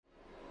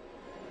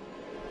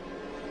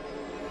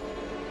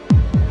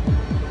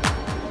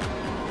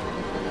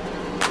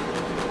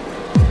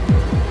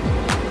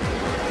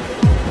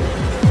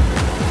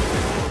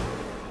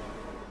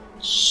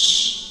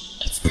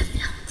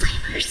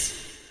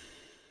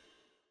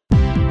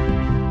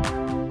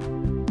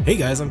Hey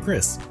guys, I'm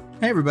Chris.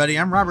 Hey everybody,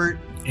 I'm Robert.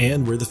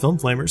 And we're the Film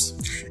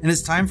Flamers. And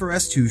it's time for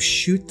us to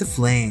Shoot the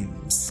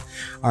Flames,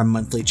 our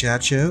monthly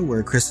chat show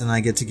where Chris and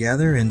I get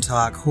together and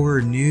talk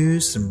horror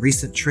news, some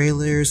recent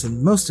trailers,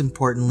 and most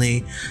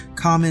importantly,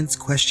 comments,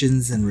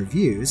 questions, and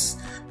reviews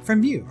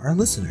from you, our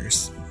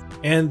listeners.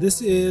 And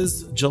this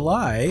is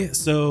July,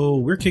 so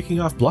we're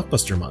kicking off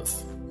Blockbuster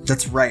Month.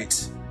 That's right.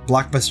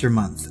 Blockbuster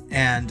Month.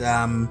 And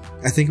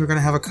I think we're going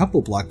to have a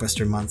couple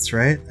Blockbuster months,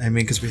 right? I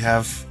mean, because we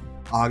have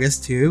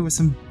August too with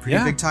some pretty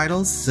big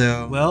titles.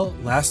 So well,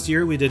 last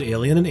year we did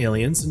Alien and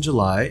Aliens in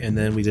July, and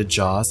then we did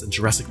Jaws and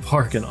Jurassic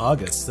Park in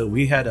August. So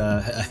we had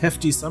a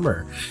hefty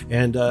summer.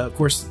 And of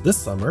course,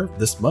 this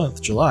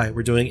month, July,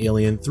 we're doing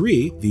Alien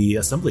 3, the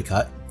assembly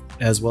cut,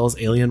 as well as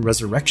Alien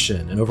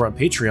Resurrection. And over on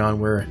Patreon,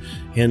 we're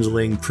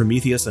handling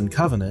Prometheus and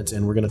Covenant,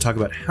 and we're going to talk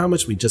about how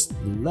much we just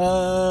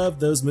love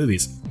those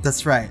movies.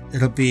 That's right.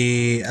 It'll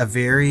be a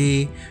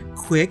very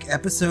quick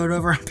episode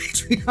over on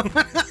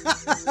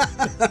Patreon.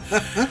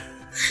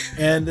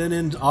 And then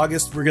in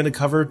August, we're going to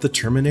cover The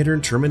Terminator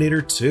and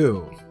Terminator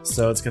 2.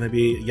 So it's going to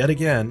be, yet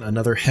again,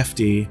 another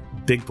hefty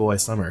big boy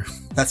summer.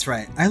 That's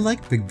right. I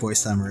like big boy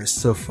summers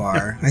so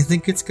far. I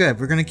think it's good.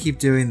 We're going to keep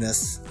doing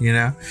this, you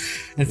know?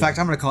 In fact,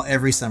 I'm going to call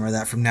every summer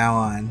that from now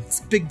on.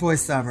 It's big boy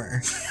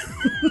summer.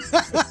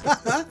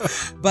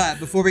 But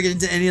before we get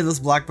into any of those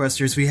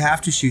blockbusters, we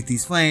have to shoot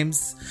these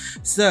flames.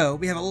 So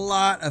we have a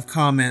lot of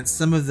comments,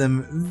 some of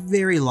them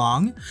very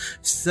long.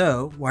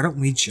 So why don't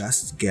we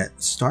just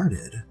get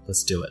started?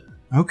 Let's do it.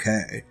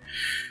 Okay.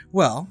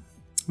 Well,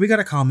 we got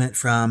a comment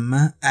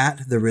from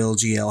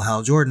 @TheRealGL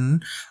Hal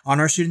Jordan on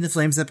our Shooting the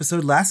Flames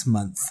episode last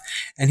month.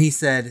 And he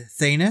said,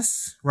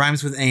 Thanos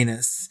rhymes with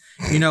anus.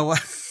 You know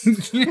what?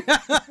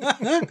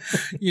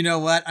 You know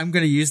what? I'm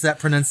going to use that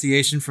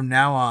pronunciation from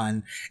now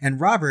on.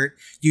 And Robert,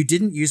 you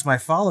didn't use my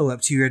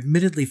follow-up to your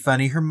admittedly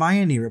funny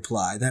Hermione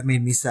reply. That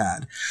made me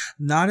sad.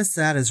 Not as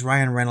sad as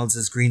Ryan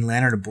Reynolds' Green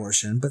Lantern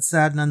abortion, but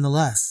sad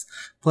nonetheless.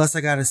 Plus,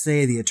 I gotta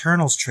say, the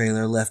Eternals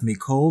trailer left me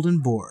cold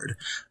and bored.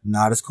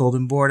 Not as cold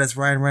and bored as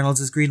Ryan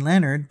Reynolds' Green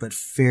Lantern, but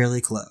fairly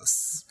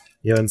close.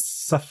 You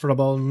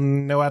insufferable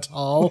no at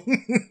all.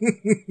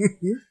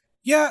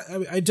 Yeah,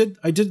 I did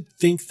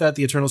think that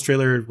the Eternals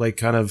trailer, like,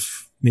 kind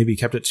of maybe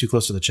kept it too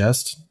close to the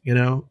chest, you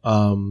know?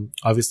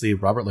 Obviously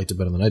Robert liked it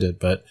better than I did,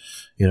 but,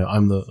 you know,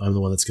 I'm the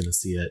one that's going to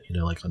see it, you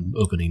know, like on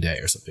opening day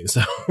or something.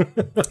 So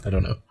I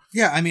don't know.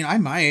 Yeah, I mean, I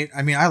might.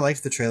 I mean, I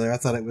liked the trailer. I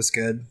thought it was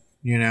good,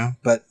 you know?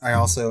 But I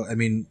also, I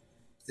mean,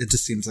 it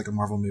just seems like a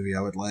Marvel movie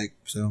I would like,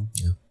 so.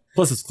 Yeah.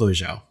 Plus it's Chloe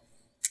Zhao.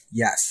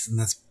 Yes, and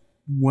that's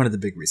one of the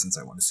big reasons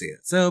I want to see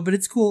it. So, but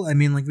it's cool. I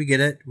mean, like, we get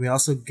it. We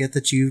also get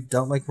that you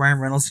don't like Ryan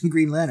Reynolds and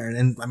Green Lantern.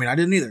 And I mean, I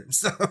didn't either.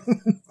 So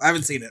I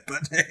haven't seen it,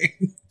 but hey.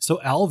 So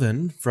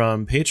Alvin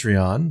from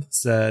Patreon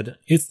said,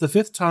 it's the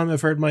 5th time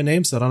I've heard my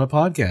name said on a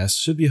podcast.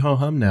 Should be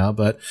ho-hum now,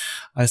 but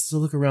I still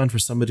look around for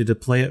somebody to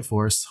play it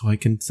for so I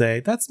can say,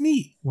 that's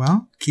me.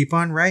 Well, keep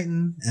on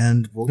writing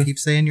and we'll keep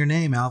saying your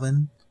name,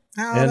 Alvin.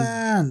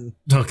 Alvin!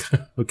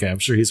 Okay, I'm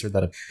sure he's heard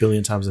that a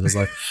billion times in his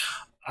life.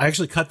 I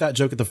actually cut that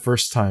joke at the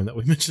first time that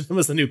we mentioned him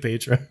as a new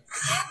patron.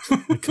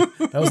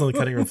 That was on the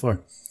cutting room floor.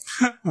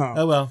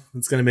 Oh well,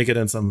 it's going to make it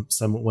in some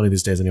one of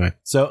these days anyway.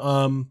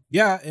 So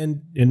yeah,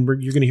 and you're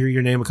going to hear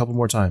your name a couple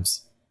more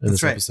times in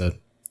this episode.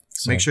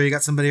 So make sure you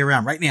got somebody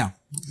around right now.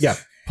 Yeah,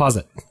 pause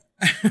it.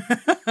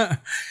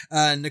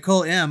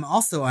 Nicole M,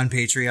 also on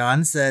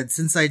Patreon, said,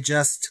 since I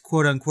just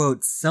quote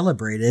unquote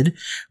celebrated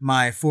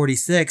my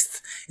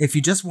 46th, if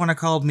you just want to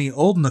call me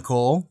old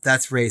Nicole,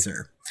 that's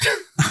Razor.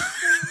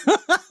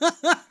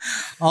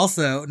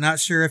 Also, not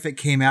sure if it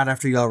came out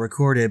after y'all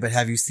recorded, but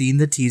have you seen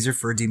the teaser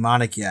for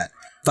Demonic yet?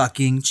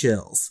 Fucking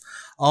chills.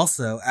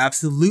 Also,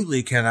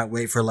 absolutely cannot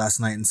wait for Last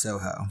Night in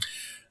Soho.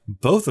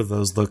 Both of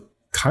those look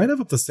kind of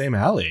up the same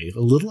alley. A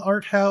little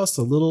art house,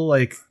 a little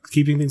like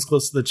keeping things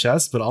close to the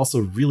chest, but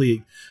also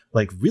really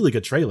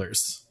good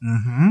trailers.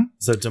 Mm-hmm.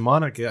 So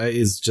Demonic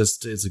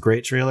it's a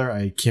great trailer.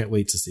 I can't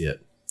wait to see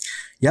it.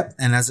 Yep,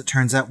 and as it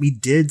turns out, we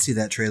did see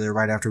that trailer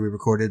right after we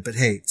recorded, but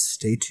hey,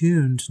 stay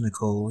tuned,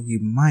 Nicole. You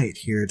might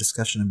hear a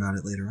discussion about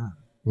it later on.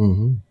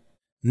 Mm-hmm.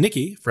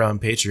 Nikki from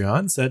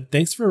Patreon said,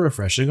 thanks for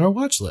refreshing our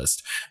watch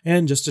list.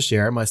 And just to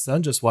share, my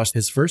son just watched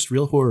his first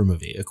real horror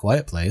movie, A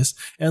Quiet Place,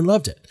 and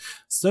loved it.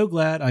 So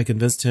glad I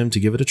convinced him to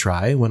give it a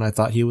try when I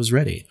thought he was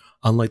ready.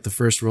 Unlike the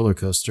first roller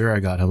coaster I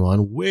got him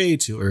on way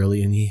too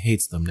early, and he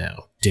hates them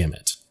now. Damn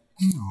it.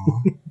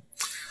 Aww.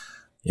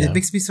 Yeah. It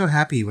makes me so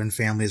happy when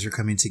families are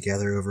coming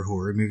together over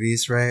horror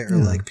movies, right? Or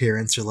like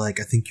parents are like,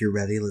 I think you're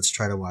ready. Let's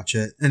try to watch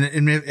it.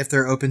 And if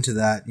they're open to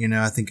that, you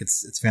know, I think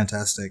it's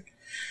fantastic.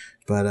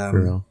 But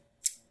For real.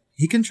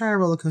 He can try a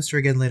roller coaster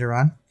again later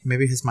on.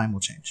 Maybe his mind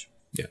will change.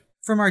 Yeah.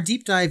 From our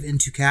deep dive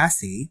into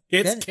Cassie.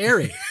 It's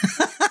Carrie.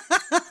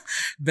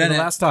 Bennett,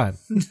 the last time.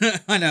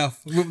 I know.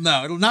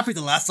 No, it'll not be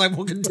the last time.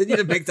 We'll continue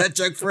to make that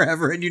joke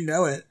forever, and you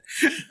know it.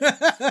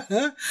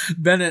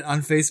 Bennett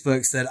on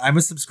Facebook said, I'm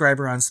a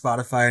subscriber on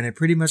Spotify, and I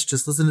pretty much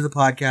just listen to the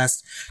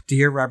podcast to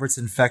hear Robert's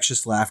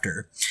infectious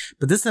laughter.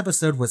 But this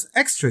episode was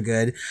extra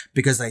good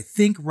because I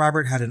think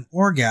Robert had an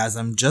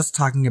orgasm just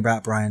talking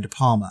about Brian De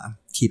Palma.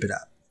 Keep it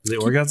up. The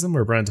orgasm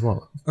or Brian De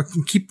Palma? Or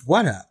keep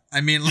what up?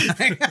 I mean,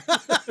 like,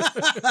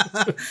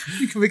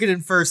 we could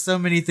infer so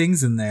many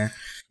things in there.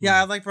 Yeah,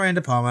 I like Brian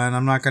De Palma, and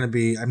I'm not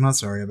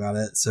sorry about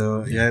it.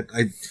 So yeah,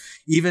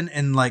 even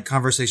in like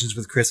conversations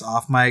with Chris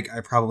off mic,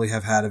 I probably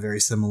have had a very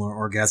similar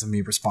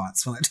orgasm-y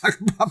response when I talk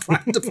about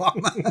Brian De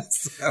Palma.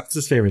 So. It's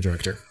his favorite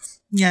director.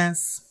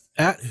 Yes.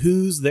 At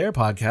Who's There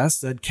podcast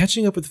said,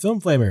 catching up with Film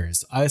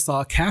Flamers. I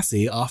saw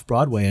Cassie off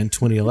Broadway in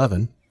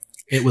 2011.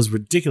 It was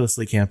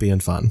ridiculously campy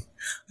and fun.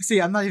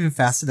 See, I'm not even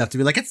fast enough to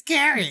be like, it's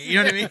scary. You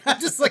know what I mean?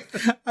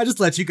 I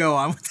just let you go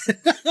on with it.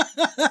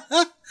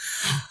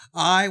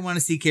 I want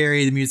to see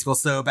Carrie the musical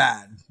so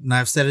bad. And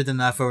I've said it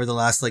enough over the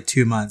last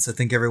 2 months. I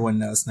think everyone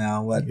knows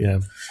now what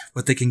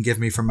they can give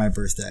me for my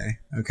birthday.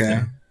 Okay.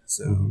 Yeah.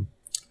 So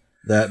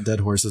that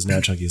dead horse is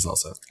now Chunky's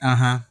also.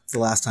 It's the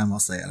last time I'll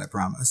say it, I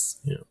promise.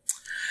 Yeah.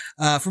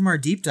 From our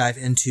deep dive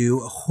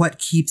into What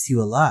Keeps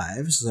You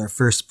Alive, this is our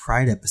first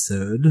Pride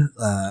episode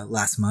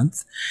last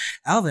month,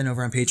 Alvin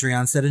over on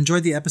Patreon said,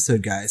 enjoyed the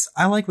episode, guys.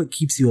 I like What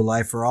Keeps You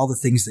Alive for all the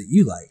things that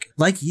you like.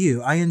 Like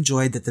you, I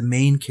enjoyed that the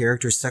main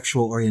character's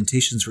sexual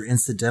orientations were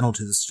incidental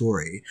to the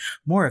story.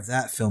 More of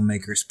that,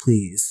 filmmakers,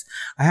 please.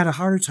 I had a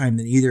harder time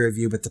than either of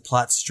you with the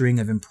plot string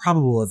of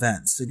improbable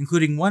events,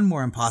 including one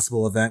more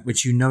impossible event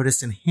which you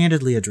noticed and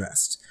handedly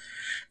addressed.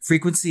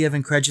 Frequency of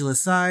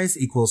incredulous sighs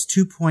equals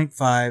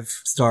 2.5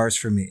 stars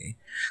for me.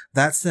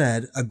 That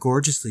said, a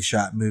gorgeously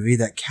shot movie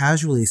that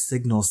casually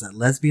signals that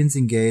lesbians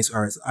and gays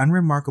are as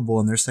unremarkable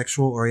in their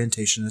sexual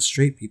orientation as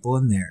straight people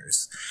in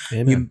theirs.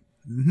 Amen.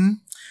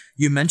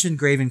 You mentioned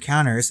Grave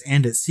Encounters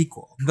and its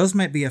sequel. Those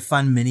might be a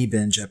fun mini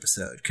binge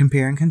episode.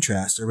 Compare and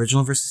contrast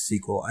original versus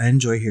sequel. I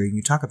enjoy hearing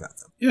you talk about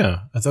them.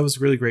 Yeah, I thought it was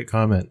a really great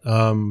comment.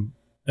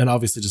 And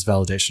obviously just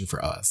validation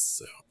for us.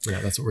 So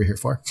yeah, that's what we're here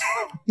for.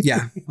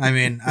 Yeah. I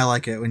mean, I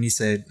like it when you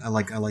say I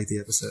like the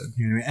episode.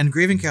 You know what I mean? And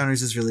Grave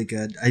Encounters is really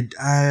good.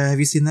 Have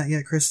you seen that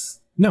yet,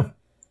 Chris? No.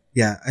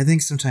 Yeah. I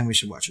think sometime we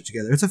should watch it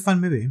together. It's a fun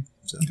movie.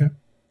 So. Okay.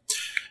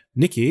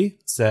 Nikki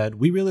said,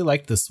 we really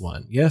liked this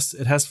one. Yes,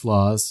 it has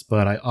flaws,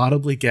 but I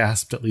audibly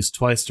gasped at least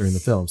twice during the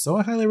film, so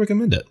I highly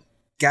recommend it.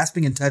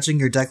 Gasping and touching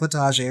your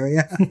décolletage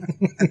area?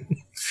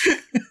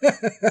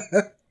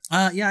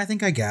 Yeah, I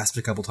think I gasped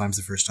a couple times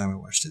the first time I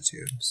watched it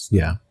too. So.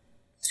 Yeah.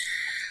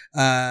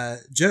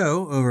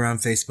 Joe over on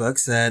Facebook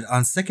said,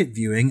 on second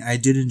viewing, I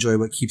did enjoy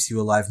What Keeps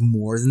You Alive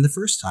more than the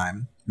first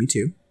time. Me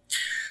too.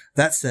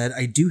 That said,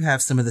 I do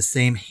have some of the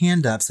same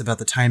hand-ups about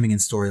the timing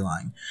and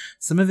storyline.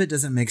 Some of it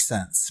doesn't make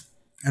sense.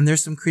 And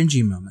there's some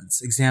cringy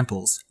moments.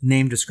 Examples,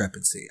 name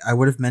discrepancy. I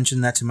would have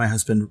mentioned that to my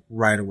husband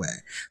right away.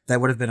 That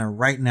would have been a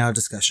right now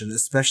discussion,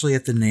 especially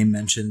if the name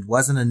mentioned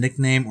wasn't a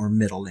nickname or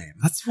middle name.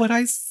 That's what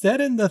I said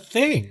in the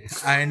thing.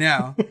 I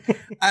know.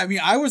 I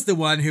mean, I was the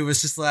one who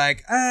was just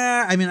like,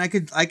 I mean, I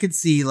could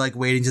see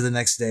waiting to the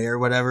next day or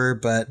whatever,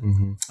 but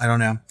I don't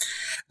know.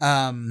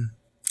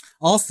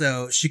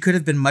 Also, she could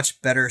have been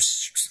much better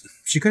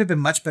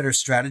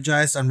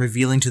strategized on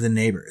revealing to the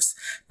neighbors.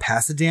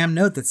 Pass a damn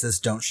note that says,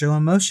 don't show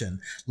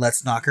emotion.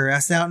 Let's knock her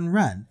ass out and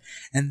run.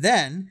 And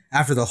then,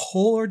 after the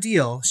whole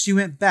ordeal, she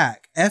went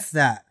back. F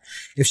that.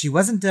 If she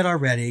wasn't dead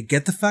already,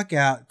 get the fuck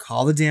out,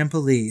 call the damn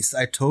police.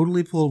 I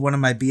totally pulled one of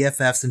my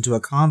BFFs into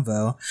a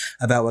convo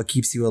about What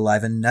Keeps You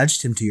Alive and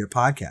nudged him to your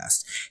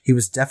podcast. He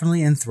was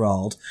definitely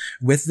enthralled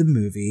with the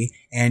movie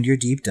and your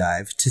deep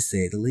dive, to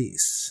say the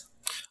least.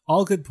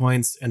 All good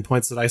points, and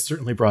points that I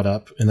certainly brought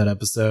up in that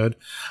episode.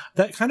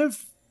 That kind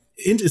of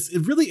is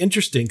really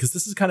interesting, because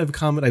this is kind of a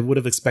comment I would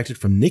have expected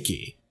from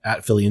Nikki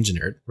at Philly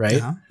Engineered,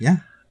 right? Yeah.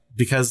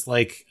 Because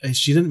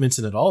she didn't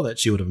mention at all that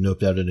she would have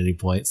noped out at any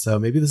point. So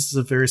maybe this is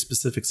a very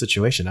specific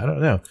situation. I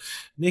don't know.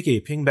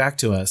 Nikki, ping back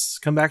to us.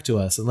 Come back to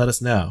us and let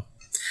us know.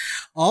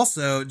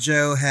 Also,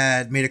 Joe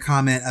had made a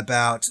comment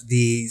about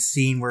the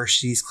scene where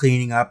she's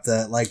cleaning up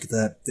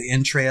the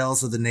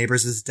entrails of the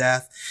neighbors'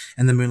 death,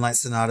 and the Moonlight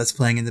Sonata's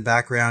playing in the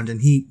background.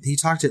 And he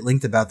talked at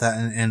length about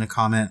that in a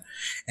comment.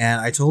 And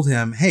I told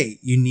him, hey,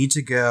 you need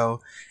to go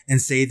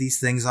and say these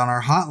things on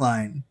our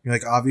hotline. You're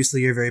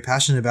obviously you're very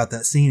passionate about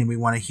that scene and we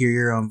want to hear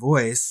your own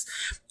voice.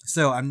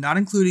 So I'm not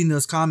including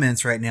those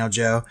comments right now,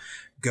 Joe.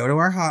 Go to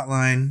our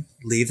hotline,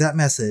 leave that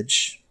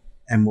message,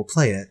 and we'll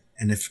play it.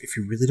 And if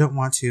you really don't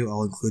want to,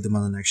 I'll include them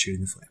on the next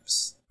Shooting the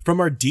Flames.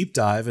 From our deep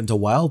dive into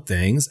Wild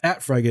Things,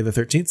 at Friday the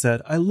 13th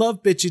said, I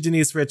love bitchy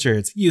Denise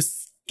Richards. You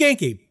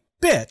skanky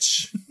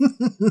bitch.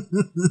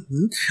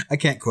 I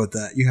can't quote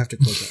that. You have to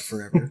quote that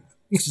forever.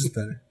 Which is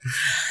better.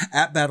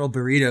 At Battle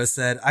Burrito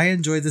said, I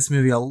enjoyed this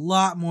movie a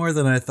lot more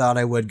than I thought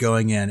I would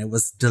going in. It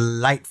was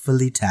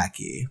delightfully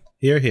tacky.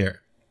 Hear, hear.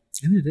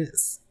 And it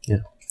is.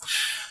 Yeah.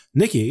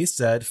 Nikki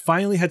said,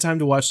 finally had time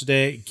to watch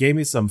today. Gave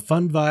me some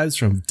fun vibes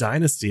from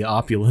Dynasty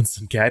opulence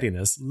and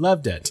cattiness.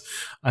 Loved it.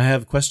 I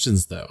have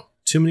questions, though.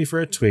 Too many for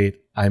a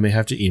tweet. I may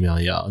have to email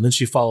y'all. And then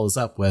she follows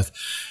up with,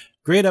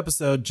 great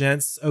episode,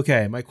 gents.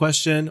 Okay, my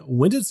question,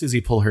 when did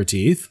Susie pull her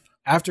teeth?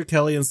 After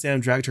Kelly and Sam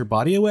dragged her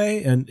body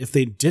away? And if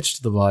they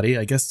ditched the body,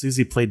 I guess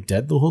Susie played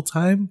dead the whole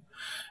time?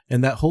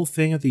 And that whole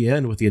thing at the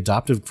end with the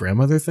adoptive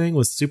grandmother thing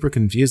was super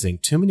confusing.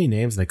 Too many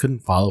names and I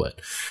couldn't follow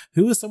it.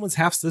 Who is someone's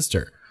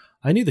half-sister?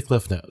 I need the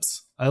cliff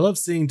notes. I love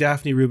seeing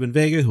Daphne Rubin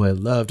Vega, who I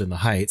loved in The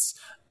Heights,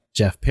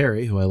 Jeff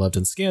Perry, who I loved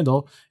in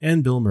Scandal,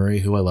 and Bill Murray,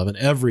 who I love in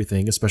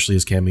everything, especially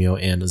his cameo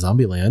in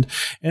Zombieland.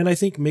 And I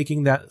think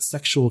making that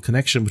sexual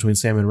connection between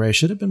Sam and Ray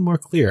should have been more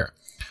clear.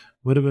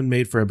 Would have been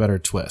made for a better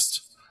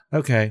twist.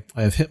 Okay,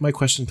 I have hit my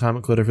question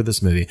comment quota for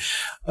this movie.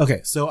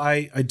 Okay, so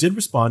I did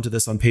respond to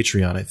this on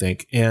Patreon, I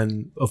think.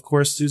 And of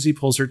course, Susie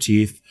pulls her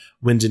teeth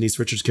when Denise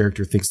Richards'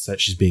 character thinks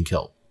that she's being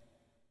killed.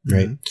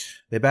 Right? Mm-hmm.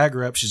 They bag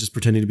her up. She's just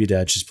pretending to be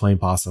dead. She's playing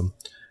possum.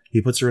 He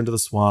puts her into the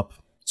swamp.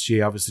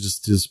 She obviously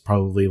just is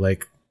probably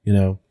like, you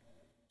know,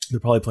 they're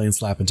probably playing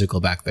slap and tickle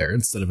back there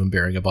instead of him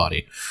burying a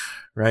body.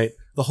 Right?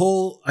 The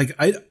whole, like,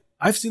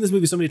 I've seen this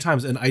movie so many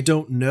times and I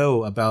don't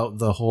know about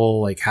the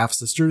whole like half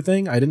sister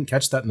thing. I didn't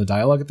catch that in the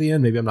dialogue at the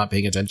end. Maybe I'm not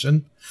paying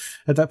attention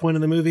at that point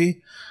in the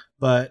movie,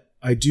 but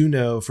I do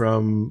know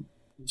from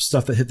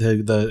stuff that hit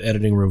the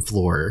editing room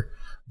floor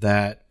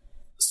that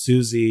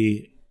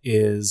Susie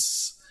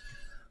is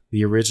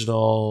the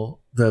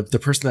original, the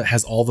person that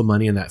has all the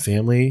money in that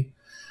family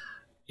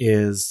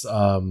is,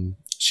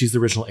 she's the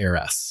original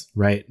heiress,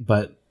 right?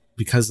 But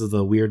because of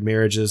the weird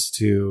marriages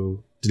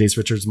to Denise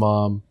Richards'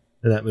 mom,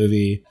 in that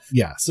movie.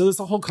 Yeah. So it's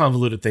a whole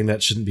convoluted thing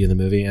that shouldn't be in the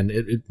movie, and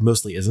it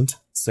mostly isn't.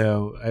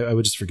 So I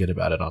would just forget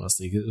about it,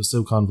 honestly. It was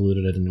so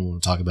convoluted I didn't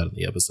want to talk about it in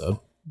the episode.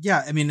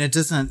 Yeah, I mean, it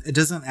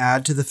doesn't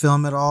add to the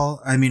film at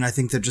all. I mean, I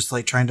think they're just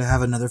like trying to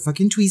have another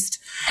fucking twist,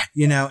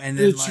 you know, and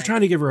then you're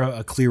trying to give her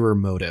a clearer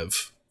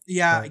motive.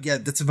 Yeah, yeah,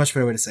 that's a much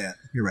better way to say it.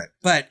 You're right.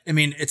 But I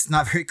mean, it's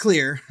not very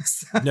clear.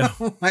 So,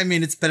 no. I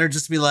mean, it's better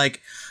just to be like,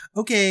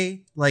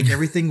 okay, like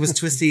everything was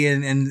twisty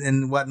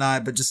and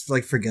whatnot, but just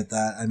like forget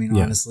that. I mean,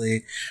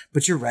 honestly,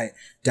 but you're right.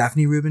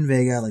 Daphne Rubin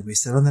Vega, like we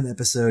said on that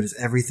episode, is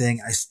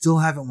everything. I still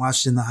haven't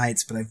watched In the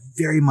Heights, but I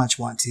very much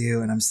want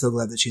to. And I'm so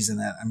glad that she's in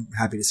that. I'm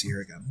happy to see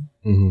her again.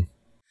 Mm-hmm.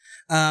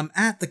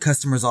 At the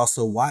Customers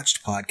Also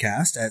Watched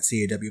podcast at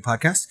CAW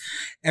Podcast,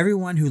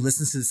 everyone who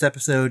listens to this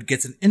episode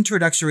gets an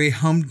introductory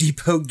Home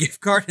Depot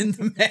gift card in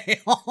the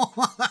mail.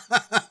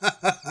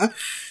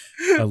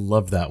 I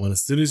loved that one.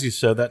 As soon as you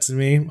showed that to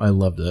me, I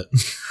loved it.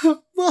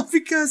 Well,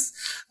 because,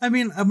 I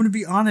mean, I'm going to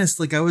be honest.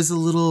 Like, I was a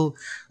little,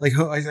 like,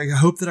 I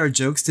hope that our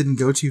jokes didn't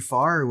go too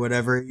far or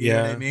whatever. You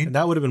know what I mean? And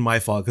that would have been my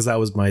fault because that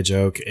was my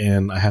joke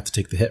and I have to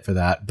take the hit for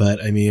that.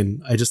 But, I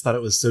mean, I just thought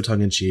it was so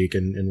tongue-in-cheek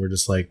and we're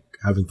just, like,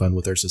 having fun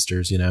with our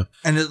sisters, you know?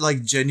 And it,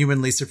 like,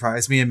 genuinely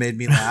surprised me and made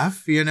me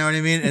laugh. You know what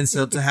I mean? And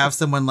so to have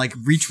someone, like,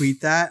 retweet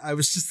that, I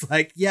was just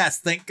like, yes,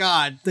 thank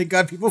God. Thank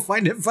God people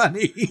find it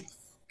funny.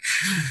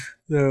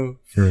 So,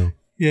 true.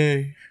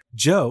 Yay.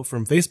 Joe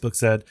from Facebook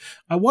said,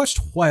 I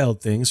watched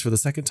Wild Things for the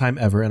second time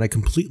ever, and I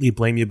completely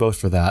blame you both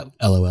for that.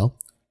 LOL.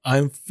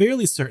 I'm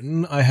fairly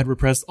certain I had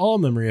repressed all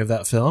memory of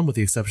that film, with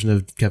the exception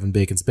of Kevin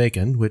Bacon's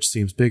Bacon, which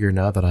seems bigger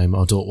now that I'm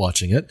adult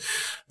watching it.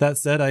 That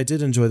said, I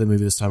did enjoy the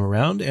movie this time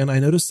around, and I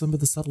noticed some of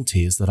the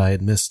subtleties that I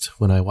had missed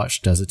when I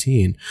watched as a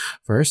teen.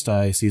 First,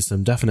 I see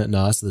some definite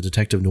nods to the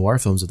detective noir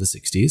films of the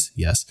 60s,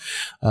 yes.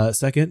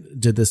 Second,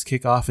 did this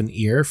kick off an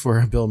ear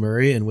for Bill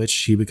Murray, in which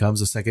he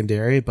becomes a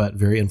secondary but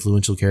very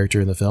influential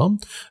character in the film?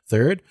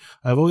 Third,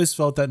 I've always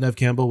felt that Neve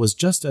Campbell was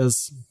just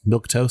as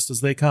milquetoast as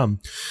they come.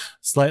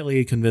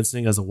 Slightly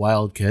convincing as a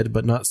wild kid,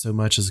 but not so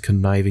much as a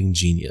conniving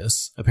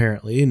genius.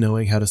 Apparently,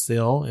 knowing how to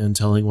sail and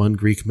telling one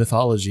Greek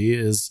mythology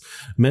is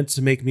meant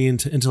to make me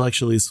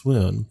intellectually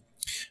swoon.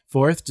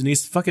 Fourth,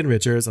 Denise fucking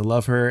Richards, I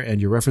love her, and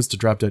your reference to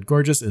Drop Dead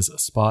Gorgeous is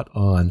spot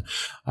on.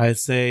 I'd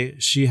say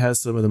she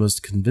has some of the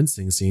most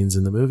convincing scenes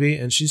in the movie,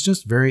 and she's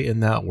just very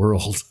in that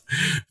world.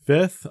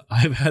 Fifth,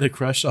 I've had a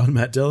crush on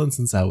Matt Dillon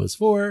since I was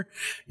 4.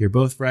 You're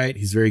both right,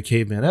 he's very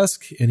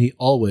caveman-esque, and he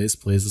always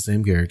plays the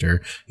same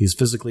character. He's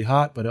physically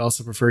hot, but I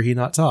also prefer he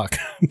not talk.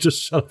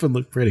 Just shut up and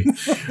look pretty.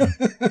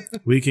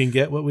 We can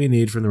get what we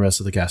need from the rest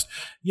of the cast.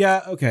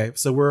 Yeah, okay,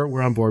 so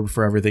we're on board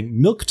for everything.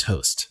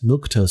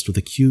 Milquetoast with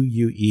a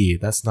Q-U-E.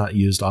 That's not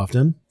used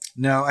often.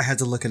 No, I had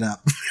to look it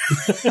up.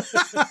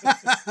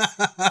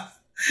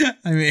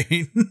 I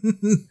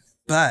mean,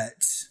 but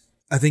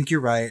I think you're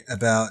right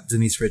about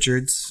Denise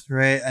Richards,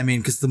 right? I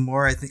mean, because the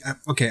more I think,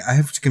 okay, I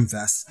have to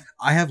confess,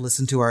 I have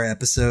listened to our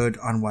episode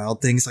on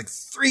Wild Things like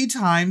 3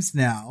 times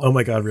now. Oh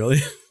my God, really?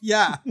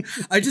 Yeah,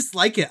 I just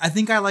like it. I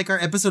think I like our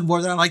episode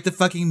more than I like the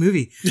fucking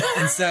movie.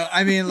 And so,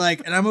 I mean,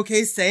 like, and I'm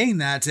okay saying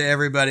that to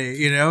everybody,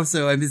 you know,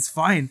 so I mean, it's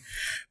fine.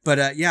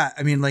 But yeah,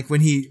 I mean, like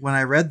when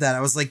I read that,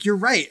 I was like, you're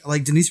right.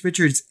 Like Denise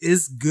Richards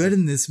is good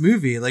in this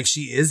movie. Like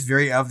she is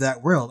very of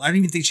that world. I don't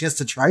even think she has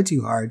to try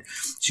too hard.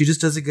 She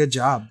just does a good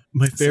job.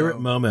 My favorite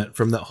moment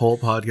from that whole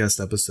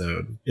podcast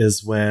episode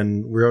is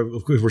when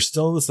we're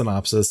still in the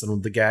synopsis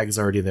and the gag is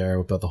already there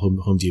about the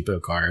Home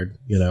Depot card,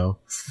 you know?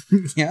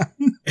 Yeah.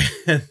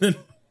 And then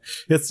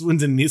it's when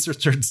Denise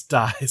Richards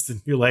dies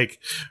and you're like,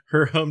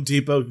 her Home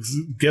Depot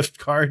gift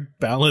card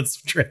balance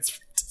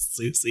transferred to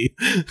Susie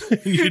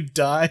and you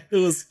die. It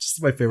was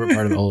just my favorite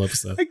part of the whole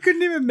episode. I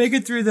couldn't even make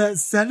it through that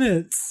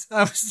sentence.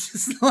 I was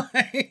just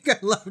like, I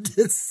loved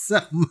it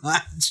so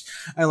much.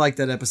 I like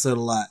that episode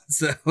a lot.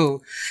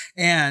 So,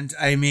 and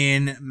I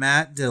mean,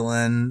 Matt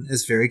Dillon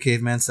is very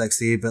caveman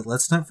sexy, but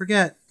let's not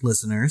forget,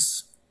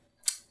 listeners,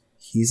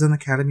 he's an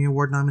Academy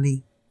Award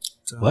nominee.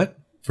 So. What?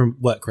 From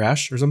what,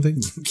 Crash or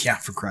something? Yeah,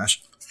 for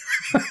Crash.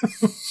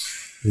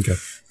 Okay.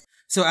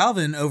 So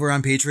Alvin over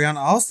on Patreon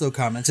also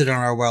commented on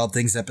our Wild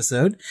Things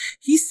episode.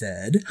 He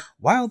said,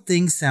 Wild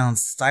Things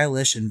sounds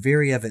stylish and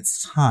very of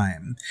its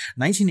time.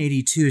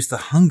 1982's The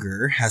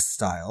Hunger has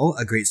style,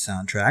 a great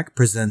soundtrack,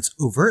 presents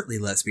overtly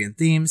lesbian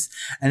themes,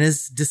 and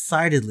is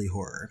decidedly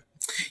horror.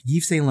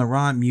 Yves Saint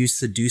Laurent Muse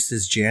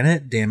seduces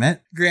Janet, damn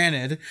it.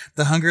 Granted,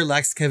 The Hunger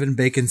lacks Kevin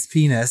Bacon's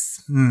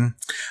penis,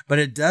 but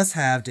it does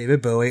have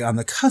David Bowie on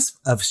the cusp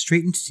of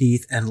straightened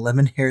teeth and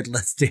lemon-haired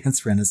Let's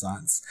Dance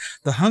renaissance.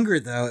 The Hunger,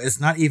 though, is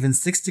not even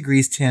 6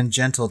 degrees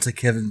tangential to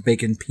Kevin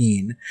Bacon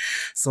peen,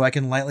 so I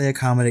can lightly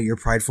accommodate your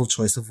prideful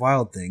choice of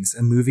Wild Things,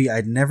 a movie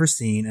I'd never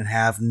seen and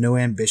have no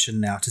ambition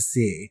now to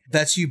see.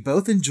 That you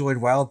both enjoyed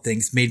Wild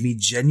Things made me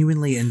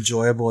genuinely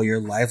enjoyable your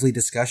lively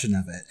discussion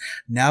of it.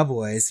 Now,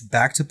 boys,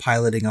 back to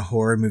piloting a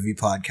horror movie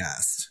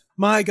podcast.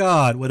 My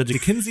God, what a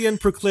Dickensian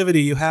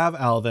proclivity you have,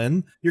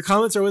 Alvin. Your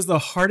comments are always the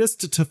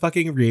hardest to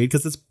fucking read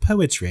because it's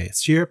poetry.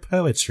 Sheer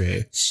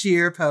poetry.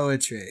 Sheer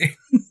poetry.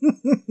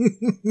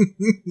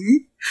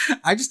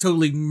 I just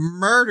totally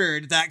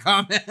murdered that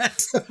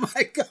comment. Oh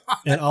my God.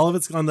 And all of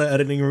it's on the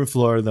editing room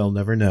floor and they'll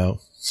never know.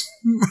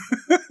 You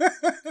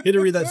had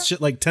to read that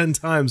shit like 10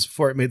 times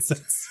before it made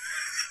sense.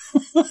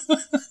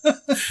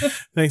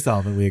 Thanks,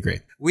 Alvin. We agree.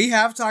 We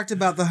have talked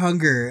about The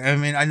Hunger. I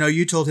mean, I know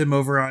you told him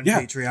over on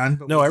Patreon.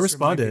 But no, I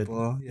responded.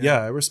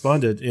 I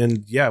responded,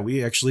 and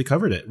we actually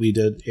covered it. We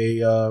did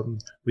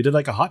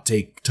like a hot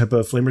take type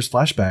of Flamers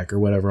flashback or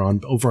whatever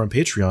over on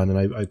Patreon,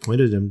 and I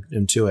pointed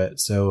him to it.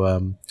 So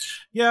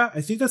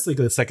I think that's like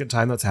the second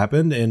time that's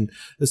happened, and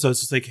so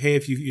it's just like, hey,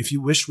 if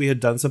you wish we had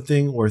done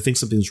something or think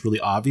something's really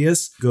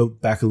obvious, go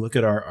back and look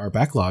at our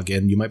backlog,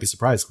 and you might be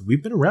surprised.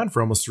 We've been around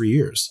for almost 3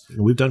 years,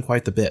 and we've done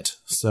quite the bit.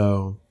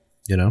 So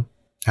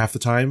half the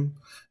time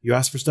you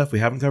ask for stuff we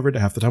haven't covered,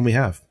 half the time we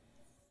have.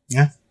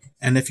 Yeah,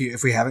 and if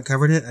we haven't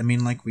covered it, I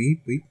mean, like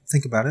we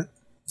think about it.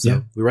 So.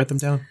 Yeah, we write them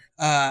down.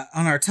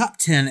 On our top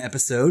 10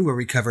 episode where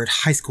we covered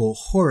high school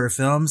horror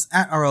films,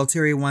 at RL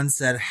Terry 1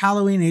 said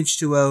Halloween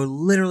H2O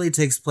literally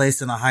takes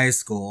place in a high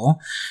school.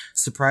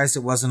 Surprised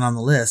it wasn't on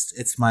the list.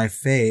 It's my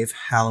fave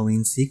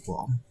Halloween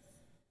sequel.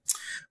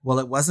 Well,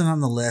 it wasn't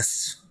on the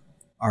list,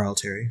 RL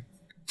Terry.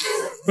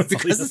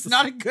 Because it's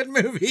not a good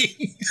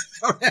movie.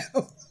 I don't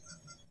know.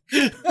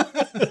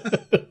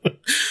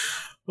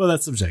 Well,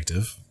 that's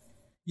subjective.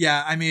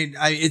 Yeah, I mean,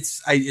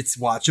 it's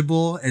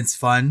watchable. It's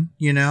fun,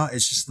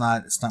 It's just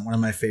not one of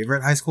my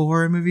favorite high school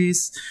horror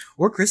movies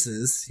or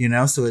Chris's,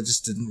 So it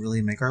just didn't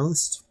really make our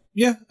list.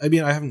 Yeah, I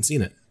mean, I haven't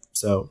seen it,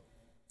 so.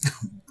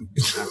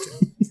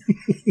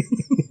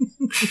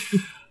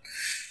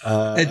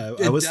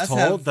 I was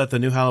told that the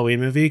new Halloween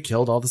movie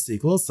killed all the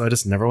sequels, so I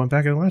just never went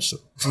back and watched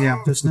them.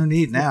 Yeah, there's no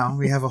need now.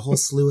 We have a whole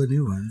slew of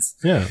new ones.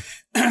 Yeah.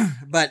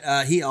 But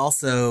he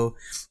also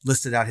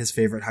listed out his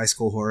favorite high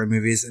school horror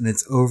movies, and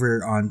it's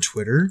over on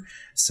Twitter.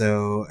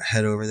 So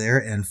head over there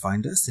and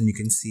find us, and you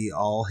can see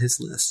all his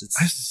lists.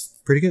 It's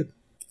pretty good.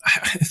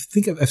 I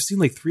think I've seen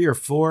like 3 or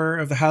 4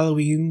 of the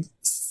Halloween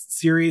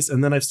series,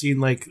 and then I've seen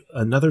like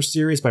another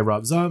series by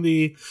Rob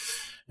Zombie.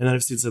 And then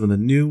I've seen some of the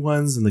new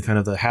ones and the kind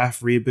of the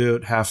half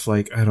reboot, half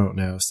like, I don't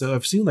know. So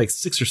I've seen like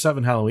 6 or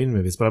 7 Halloween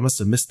movies, but I must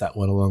have missed that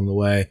one along the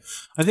way.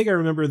 I think I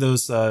remember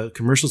those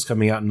commercials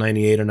coming out in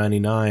 98 or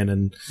 99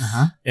 and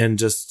and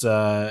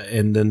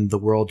then the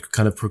world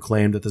kind of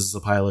proclaimed that this is a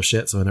pile of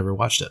shit. So I never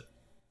watched it.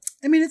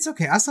 I mean, it's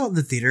okay. I saw it in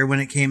the theater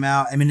when it came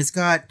out. I mean, it's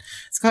got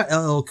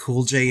LL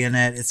Cool J in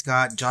it. It's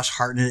got Josh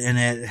Hartnett in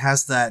it. It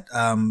has that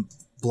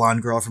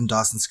blonde girl from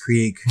Dawson's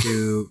Creek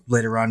who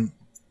later on,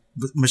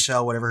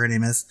 Michelle, whatever her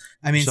name is.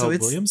 I mean, Michelle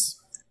Williams?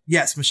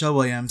 Yes, Michelle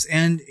Williams,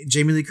 and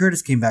Jamie Lee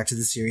Curtis came back to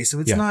the series. So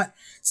it's not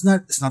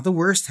the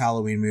worst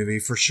Halloween movie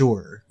for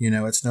sure.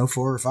 It's no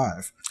 4 or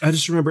 5. I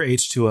just remember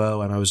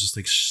H2O and I was just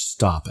like,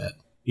 stop it.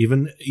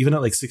 Even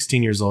at like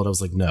 16 years old, I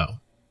was like, no.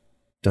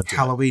 Don't do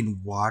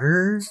Halloween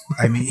water?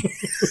 I mean,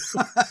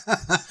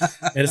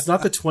 and it's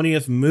not the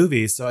 20th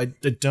movie, so I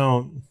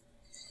don't.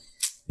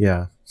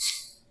 Yeah.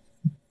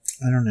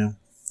 I don't know.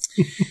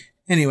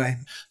 Anyway.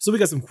 So we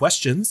got some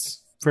questions.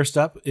 First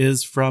up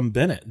is from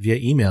Bennett via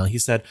email. He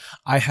said,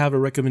 I have a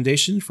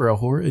recommendation for a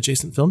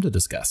horror-adjacent film to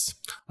discuss.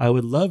 I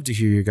would love to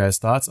hear your guys'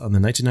 thoughts on the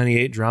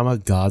 1998 drama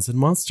Gods and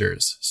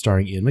Monsters,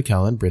 starring Ian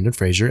McKellen, Brendan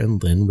Fraser,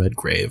 and Lynn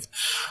Redgrave.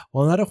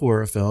 While not a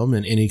horror film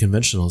in any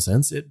conventional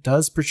sense, it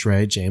does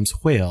portray James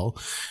Whale,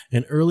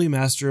 an early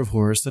master of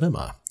horror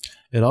cinema.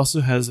 It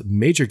also has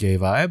major gay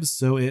vibes,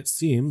 so it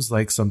seems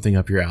like something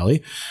up your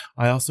alley.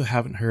 I also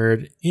haven't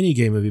heard any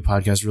gay movie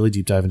podcast really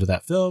deep dive into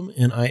that film,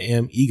 and I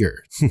am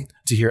eager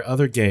to hear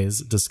other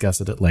gays discuss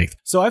it at length.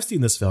 So I've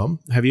seen this film.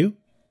 Have you?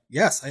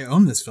 Yes, I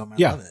own this film. I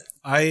love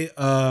it.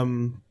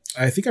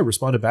 I think I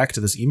responded back to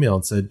this email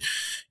and said,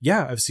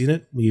 yeah, I've seen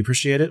it. We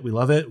appreciate it. We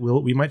love it.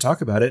 We might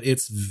talk about it.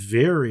 It's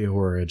very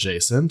horror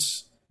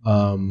adjacent.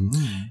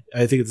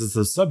 I think it's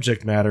the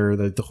subject matter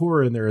that the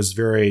horror in there is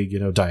very,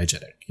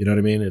 diegetic. You know what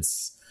I mean?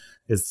 It's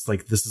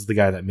like, this is the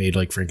guy that made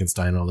like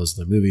Frankenstein and all those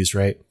other movies,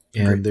 right?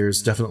 And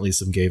there's definitely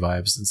some gay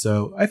vibes. And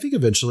so I think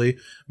eventually,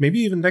 maybe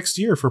even next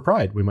year for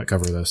Pride, we might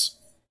cover this.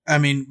 I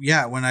mean,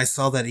 yeah, when I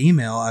saw that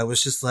email, I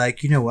was just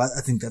like, you know what?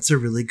 I think that's a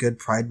really good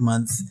Pride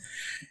Month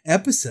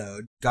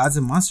episode. Gods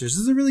and Monsters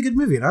is a really good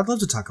movie, and I'd love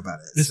to talk about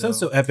it. It sounds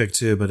so epic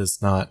too, but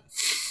it's not.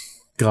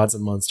 Gods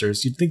and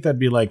Monsters. You'd think that'd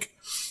be like,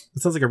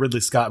 it sounds like a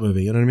Ridley Scott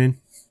movie. You know what I mean?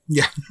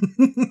 Yeah.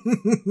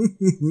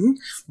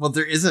 Well,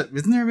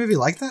 isn't there a movie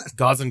like that?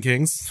 Gods and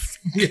Kings.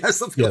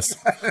 Yes. Yes.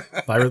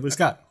 By Ridley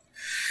Scott.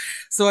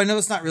 So I know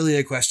it's not really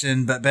a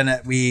question, but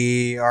Bennett,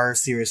 we are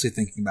seriously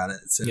thinking about it.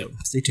 So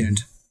Stay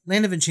tuned.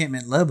 Land of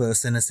Enchantment Lobo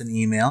sent us an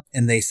email,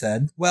 and they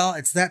said, well,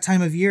 it's that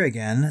time of year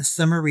again,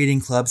 summer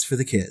reading clubs for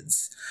the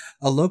kids.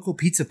 A local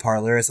pizza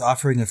parlor is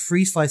offering a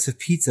free slice of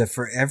pizza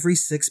for every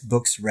 6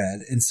 books read,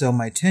 and so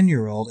my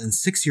 10-year-old and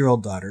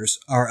 6-year-old daughters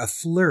are a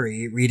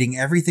flurry reading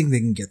everything they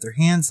can get their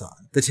hands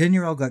on. The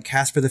 10-year-old got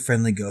Casper the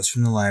Friendly Ghost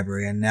from the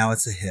library, and now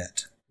it's a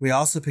hit. We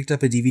also picked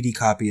up a DVD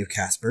copy of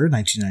Casper,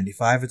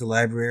 1995, at the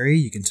library.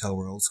 You can tell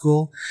we're old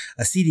school.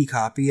 A CD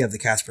copy of the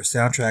Casper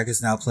soundtrack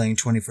is now playing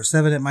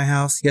 24/7 at my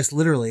house. Yes,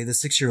 literally, the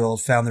 6-year-old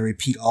found the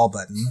repeat all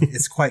button.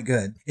 It's quite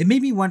good. It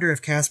made me wonder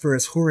if Casper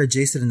is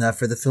horror-adjacent enough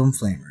for the film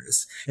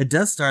flamers. It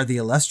does star the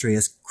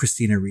illustrious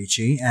Christina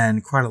Ricci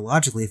and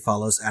chronologically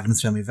follows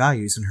Addams Family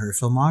Values in her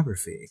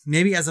filmography.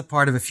 Maybe as a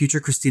part of a future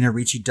Christina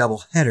Ricci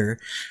double-header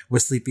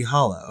with Sleepy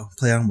Hollow.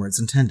 Play on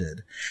words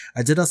intended.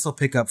 I did also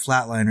pick up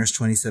Flatliners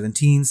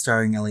 2017,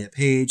 starring Elliot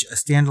Page, a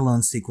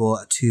standalone sequel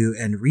to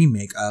and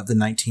remake of the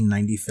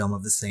 1990 film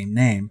of the same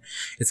name.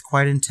 It's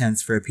quite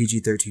intense for a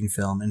PG-13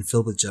 film and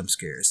filled with jump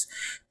scares.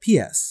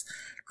 P.S.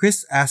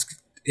 Chris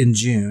asked in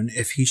June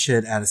if he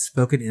should add a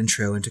spoken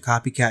intro into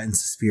Copycat and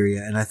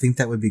Suspiria, and I think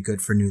that would be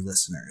good for new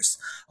listeners.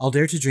 I'll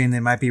dare to dream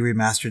they might be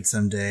remastered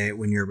someday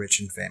when you're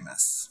rich and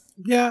famous.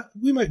 Yeah,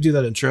 we might do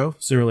that intro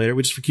sooner or later.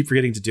 We just keep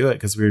forgetting to do it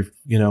because we're,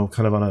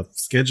 kind of on a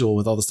schedule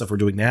with all the stuff we're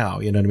doing now.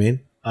 You know what I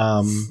mean?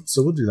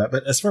 So we'll do that.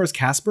 But as far as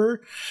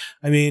Casper,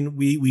 I mean,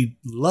 we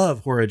love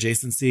horror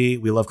adjacency.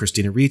 We love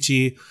Christina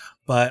Ricci,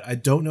 but I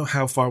don't know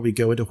how far we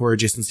go into horror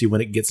adjacency when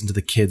it gets into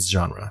the kids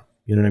genre.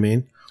 You know what I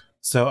mean?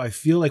 So I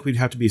feel like we'd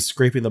have to be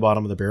scraping the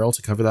bottom of the barrel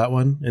to cover that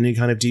one, any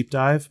kind of deep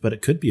dive, but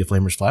it could be a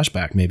Flamers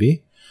flashback,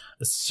 maybe.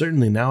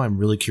 Certainly now I'm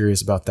really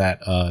curious about that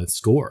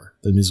score,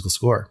 the musical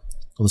score,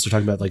 unless we're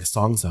talking about like a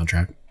song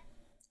soundtrack.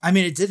 I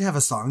mean, it did have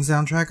a song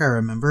soundtrack, I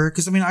remember,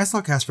 because, I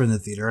saw Casper in the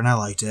theater, and I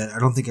liked it. I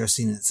don't think I've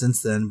seen it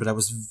since then, but I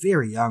was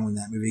very young when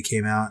that movie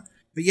came out.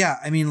 But yeah,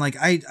 I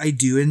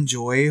do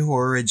enjoy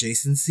horror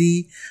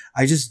adjacency.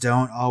 I just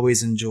don't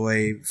always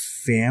enjoy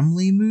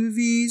family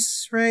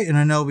movies, right? And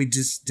I know we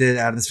just did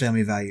Addams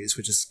Family Values,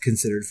 which is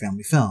considered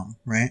family film,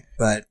 right?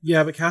 But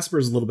yeah, but Casper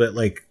is a little bit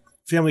like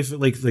family,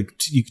 like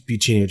you could be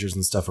teenagers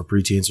and stuff or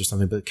preteens or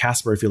something, but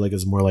Casper I feel like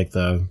is more like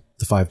the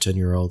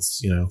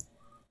 5-10-year-olds,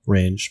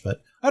 range.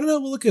 But I don't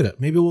know. We'll look at it.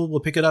 Maybe we'll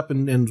pick it up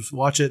and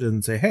watch it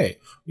and say, hey,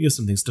 we have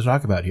some things to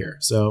talk about here.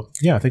 So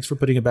yeah, thanks for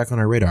putting it back on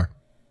our radar.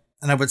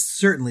 And I would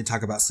certainly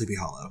talk about Sleepy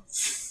Hollow.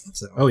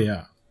 So, oh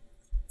yeah,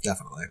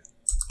 definitely.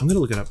 I'm gonna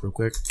look it up real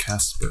quick.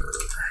 Casper,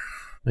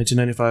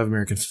 1995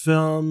 American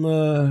film,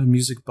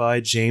 music by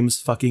James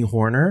fucking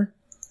Horner.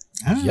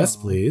 Oh. Yes,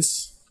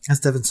 please.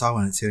 That's Devin Saw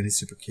in it too, and he's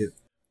super cute.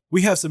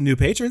 We have some new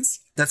patrons.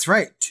 That's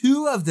right.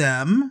 2 of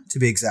them, to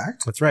be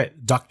exact. That's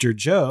right. Dr.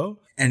 Joe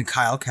and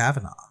Kyle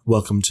Kavanaugh.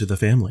 Welcome to the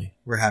family.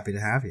 We're happy to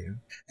have you.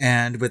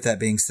 And with that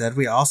being said,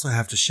 we also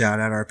have to shout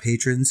out our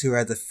patrons who are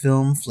at the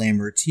Film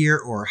Flamer tier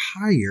or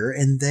higher,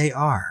 and they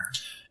are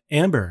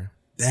Amber,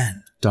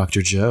 Ben,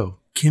 Dr. Joe.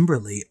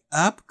 Kimberly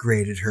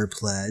upgraded her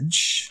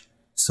pledge.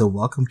 So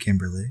welcome,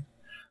 Kimberly.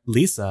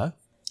 Lisa.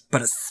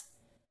 But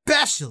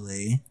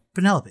especially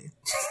Penelope.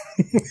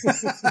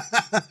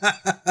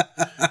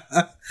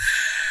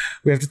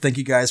 We have to thank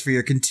you guys for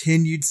your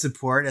continued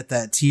support at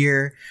that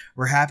tier.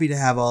 We're happy to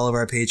have all of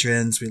our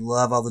patrons. We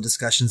love all the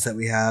discussions that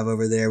we have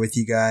over there with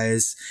you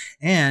guys.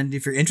 And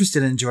if you're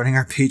interested in joining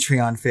our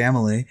Patreon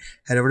family,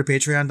 head over to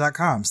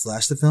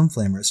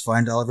patreon.com/thefilmflamers.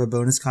 Find all of our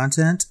bonus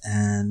content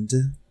and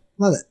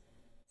love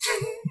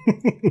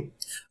it.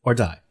 Or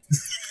die.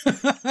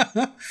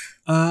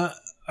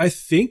 I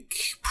think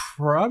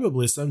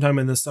probably sometime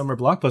in the summer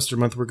blockbuster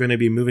month, we're going to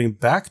be moving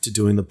back to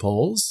doing the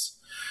polls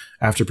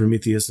after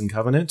Prometheus and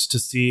Covenant to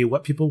see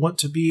what people want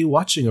to be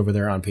watching over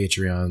there on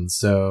Patreon.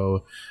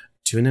 So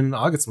tune in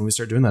August when we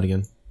start doing that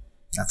again.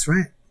 That's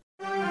right.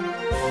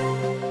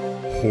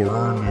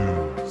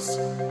 Horror news.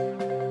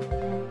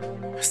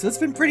 So it's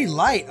been pretty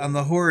light on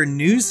the horror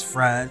news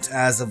front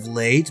as of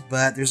late,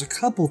 but there's a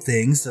couple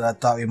things that I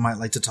thought we might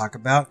like to talk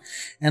about.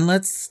 And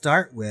let's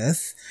start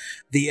with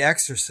The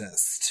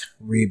Exorcist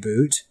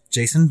reboot.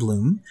 Jason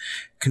Blum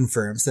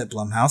confirms that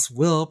Blumhouse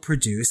will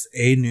produce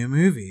a new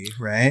movie,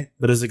 right?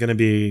 But is it going to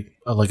be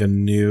like a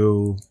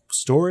new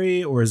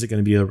story, or is it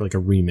going to be like a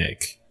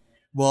remake?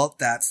 Well,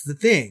 that's the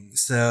thing.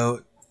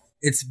 So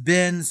it's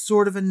been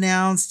sort of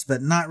announced,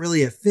 but not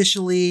really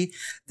officially,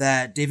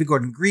 that David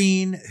Gordon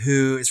Green,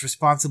 who is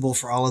responsible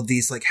for all of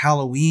these like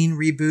Halloween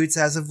reboots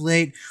as of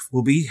late,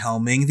 will be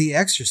helming The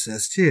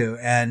Exorcist too.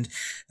 And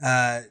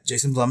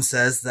Jason Blum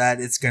says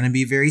that it's going to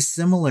be very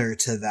similar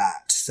to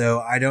that.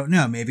 So I don't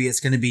know. Maybe it's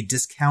going to be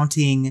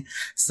discounting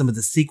some of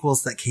the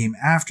sequels that came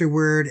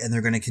afterward, and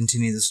they're going to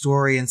continue the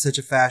story in such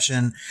a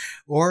fashion.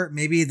 Or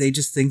maybe they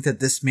just think that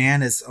this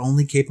man is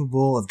only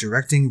capable of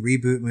directing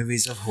reboot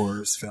movies of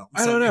horror films.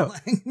 I don't know.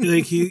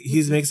 Like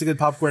he makes a good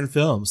popcorn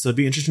film. So it'd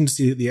be interesting to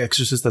see The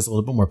Exorcist that's a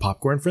little bit more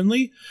popcorn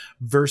friendly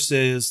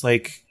versus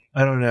like,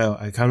 I don't know.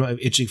 I'm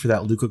itching for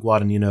that Luca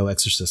Guadagnino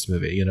Exorcist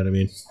movie. You know what I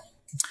mean?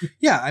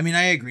 Yeah, I mean,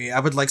 I agree. I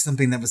would like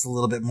something that was a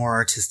little bit more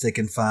artistic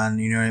and fun.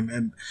 You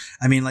know,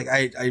 I mean, like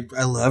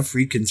I love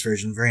Friedkin's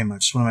version very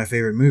much. It's one of my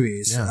favorite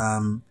movies. Yeah.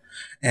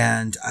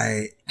 And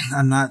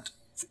I'm not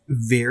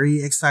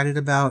very excited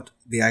about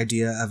the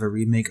idea of a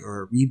remake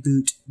or a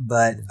reboot,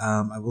 but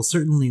I will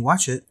certainly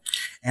watch it.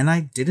 And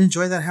I did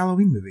enjoy that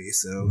Halloween movie.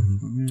 So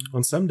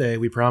On someday,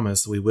 we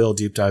promise we will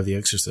deep dive The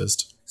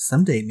Exorcist.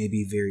 Someday,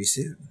 maybe very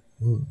soon.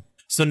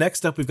 So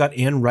next up, we've got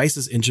Anne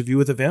Rice's Interview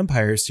with the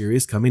Vampire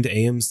series coming to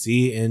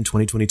AMC in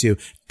 2022.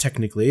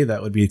 Technically,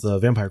 that would be the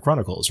Vampire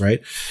Chronicles, right?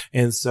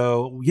 And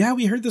so, yeah,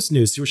 we heard this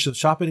news. We were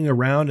shopping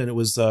around, and it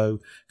was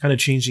kind of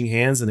changing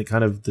hands, and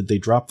they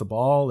dropped the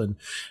ball, and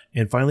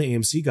finally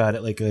AMC got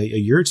it like a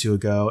year or two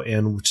ago,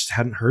 and we just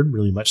hadn't heard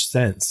really much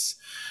since,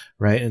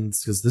 right? And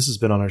it's because this has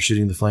been on our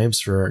Shooting the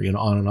Flames for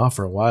on and off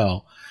for a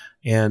while.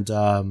 And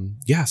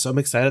so I'm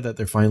excited that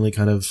they're finally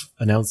kind of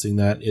announcing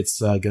that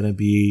it's going to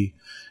be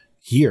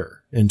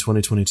here in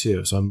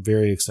 2022. So I'm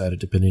very excited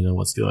depending on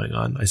what's going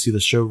on. I see the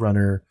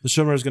showrunner is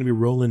going to be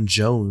Roland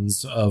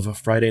Jones of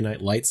Friday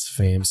Night Lights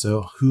fame.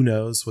 So who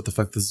knows what the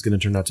fuck this is going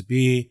to turn out to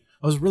be.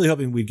 I was really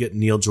hoping we'd get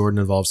Neil Jordan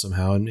involved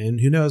somehow,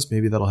 and who knows,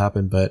 maybe that'll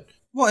happen. But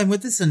well, and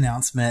with this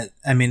announcement,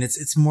 I mean,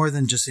 it's more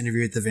than just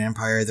Interview with the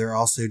Vampire. They're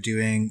also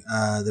doing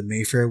the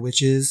Mayfair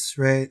Witches,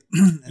 right?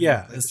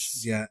 Yeah,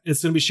 it's going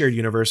to be shared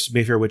universe,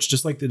 Mayfair Witch,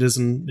 just like it is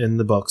in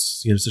the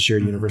books. You know, it's a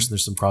shared universe, and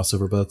there's some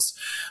crossover books.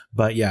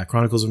 But yeah,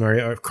 Chronicles of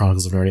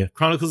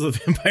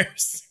the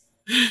Vampires.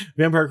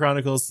 Vampire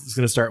Chronicles is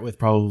going to start with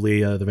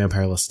probably the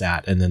Vampire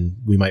Lestat, and then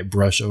we might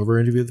brush over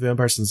Interview with the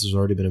Vampire since there's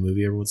already been a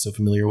movie everyone's so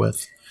familiar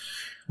with.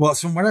 Well,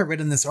 from what I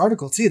read in this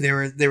article too,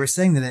 they were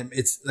saying that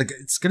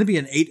it's going to be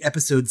an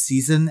 8-episode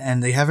season,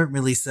 and they haven't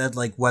really said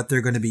like what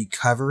they're going to be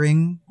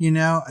covering, you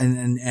know,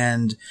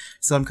 and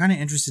so I'm kind of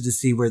interested to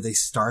see where they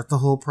start the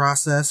whole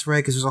process, right?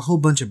 Because there's a whole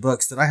bunch of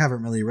books that I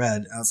haven't really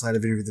read outside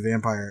of Interview with the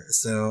Vampire.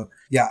 So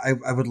yeah,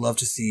 I would love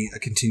to see a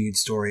continued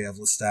story of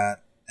Lestat,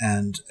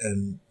 and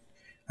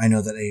I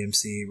know that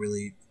AMC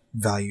really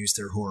values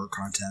their horror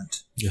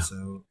content. Yeah.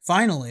 So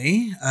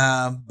finally,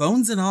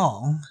 Bones and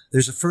All,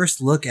 there's a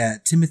first look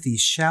at Timothée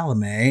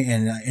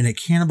Chalamet in a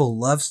cannibal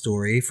love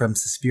story from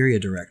Suspiria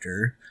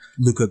director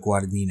Luca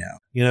Guadagnino.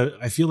 You know,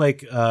 I feel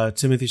like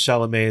Timothée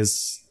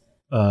Chalamet's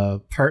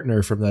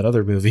partner from that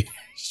other movie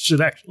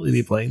should actually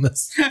be playing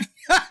this.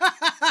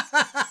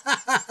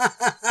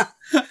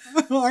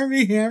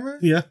 Armie Hammer?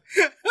 Yeah.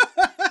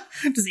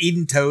 Just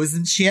eating toes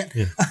and shit.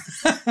 Yeah.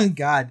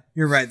 God,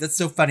 you're right. That's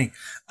so funny.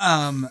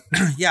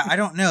 Yeah, I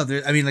don't know.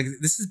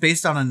 This is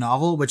based on a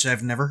novel, which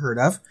I've never heard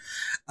of.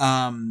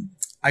 I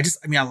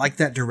like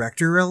that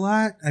director a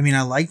lot. I mean,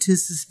 I liked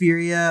his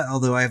Suspiria,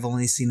 although I've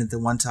only seen it the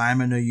one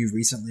time. I know you've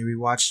recently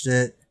rewatched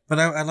it, but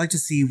I'd like to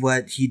see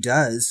what he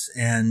does.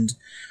 And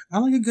I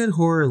like a good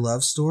horror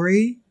love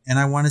story. And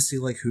I want to see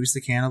like who's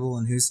the cannibal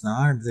and who's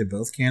not. Are they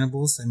both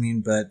cannibals? I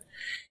mean, but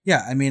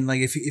yeah, I mean,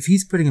 like if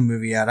he's putting a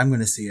movie out, I'm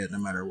going to see it no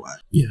matter what.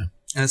 Yeah.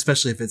 And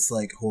especially if it's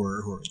like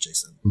horror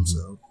adjacent. Mm-hmm.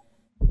 So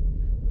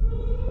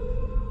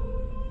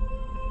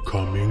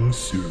Coming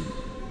soon.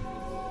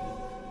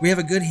 we have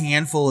a good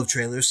handful of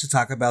trailers to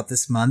talk about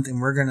this month,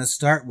 and we're going to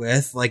start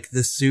with like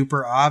the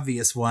super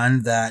obvious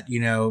one that, you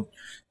know,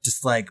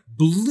 just like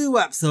blew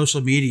up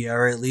social media,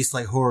 or at least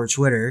like horror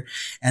Twitter.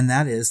 And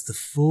that is the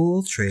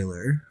full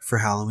trailer for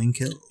Halloween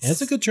Kills. Yeah,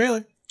 it's a good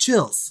trailer.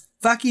 Chills.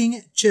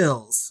 fucking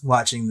chills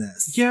watching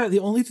this. Yeah, the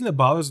only thing that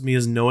bothers me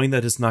is knowing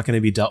that it's not going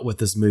to be dealt with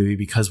this movie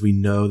because we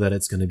know that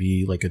it's going to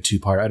be like a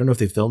 2-part. I don't know if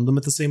they filmed them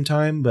at the same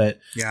time, but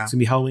yeah, it's going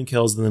to be Halloween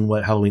Kills and then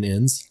what, Halloween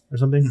Ends or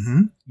something?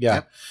 Mm-hmm. Yeah.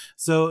 Yep.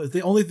 So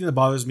the only thing that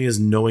bothers me is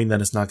knowing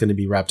that it's not going to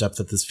be wrapped up,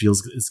 that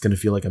it's going to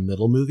feel like a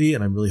middle movie,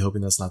 and I'm really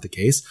hoping that's not the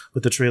case.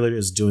 But the trailer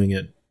is doing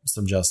it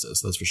some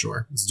justice, that's for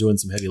sure. It's doing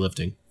some heavy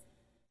lifting.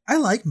 I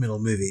like middle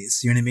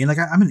movies, you know what I mean? Like,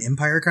 I'm an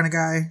Empire kind of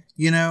guy,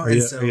 you know? Are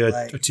you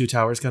a Two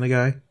Towers kind of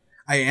guy?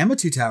 I am a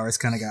Two Towers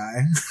kind of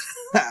guy,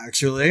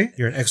 actually.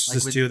 You're an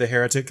Exorcist 2, the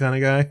Heretic kind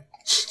of guy?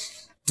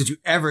 Did you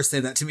ever say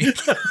that to me?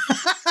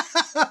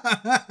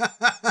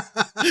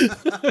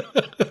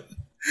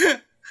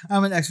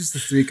 I'm an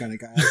Exorcist 3 kind of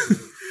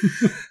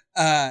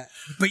guy.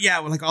 But yeah,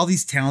 like all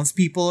these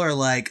townspeople are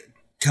like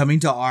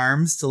coming to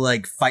arms to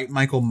like fight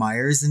Michael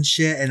Myers and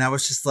shit. And I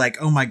was just like,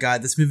 oh my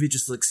God, this movie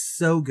just looks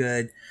so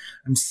good.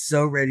 I'm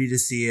so ready to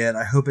see it.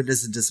 I hope it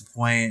doesn't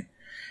disappoint.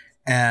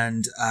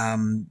 And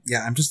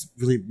yeah, I'm just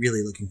really,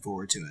 really looking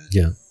forward to it.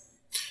 Yeah.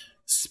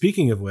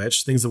 Speaking of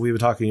which, things that we've been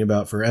talking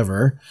about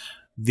forever,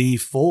 the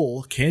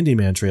full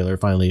Candyman trailer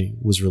finally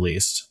was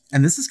released.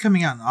 And this is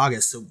coming out in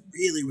August, so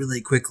really,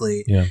 really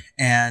quickly. Yeah.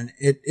 And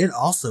it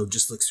also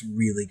just looks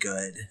really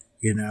good,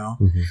 you know?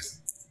 Mm-hmm.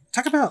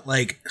 Talk about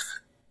like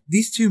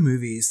these two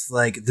movies,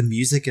 like the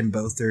music in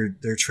both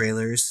their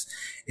trailers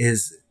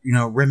is, you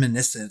know,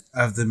 reminiscent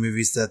of the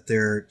movies that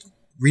they're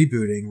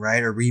rebooting,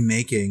 right, or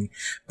remaking,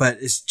 but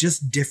it's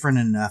just different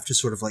enough to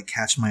sort of like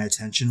catch my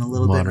attention a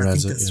little bit. And I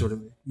think that's sort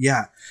of,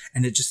 yeah,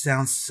 and it just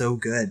sounds so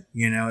good,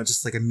 you know. It's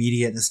just like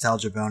immediate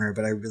nostalgia boner,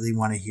 but I really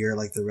want to hear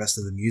like the rest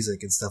of the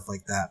music and stuff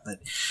like that. But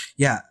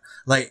yeah,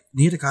 like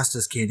Nia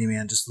DaCosta's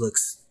Candyman just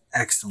looks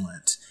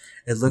excellent.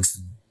 It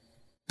looks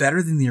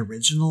better than the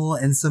original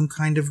in some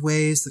kind of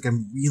ways. Like,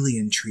 I'm really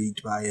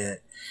intrigued by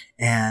it,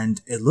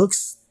 and it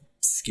looks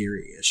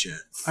scary as shit.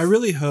 I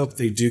really hope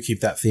they do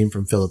keep that theme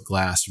from Philip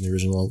Glass from the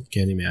original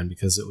Candyman,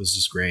 because it was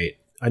just great.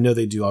 I know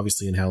they do,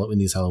 obviously, in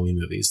these Halloween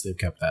movies, they've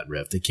kept that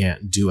riff. They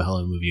can't do a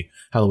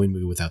Halloween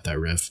movie without that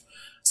riff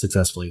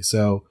successfully.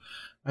 So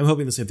I'm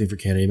hoping the same thing for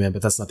Candyman,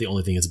 but that's not the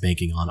only thing it's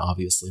banking on,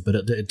 obviously. But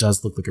it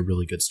does look like a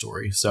really good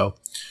story. So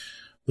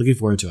looking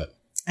forward to it.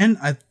 And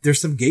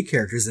there's some gay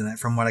characters in it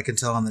from what I can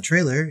tell on the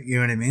trailer. You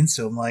know what I mean?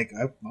 So I'm like,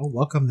 I'll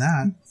welcome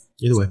that.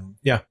 Either way.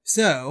 Yeah.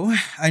 So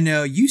I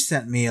know you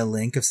sent me a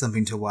link of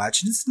something to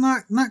watch, and it's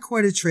not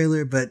quite a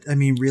trailer, but I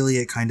mean, really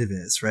it kind of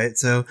is, right?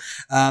 So,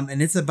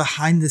 and it's a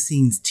behind the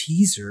scenes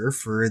teaser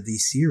for the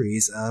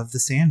series of The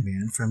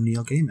Sandman from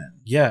Neil Gaiman.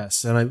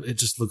 Yes. And it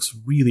just looks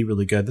really,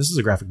 really good. This is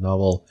a graphic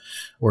novel,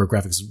 or a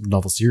graphic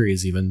novel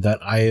series even, that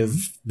I have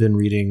been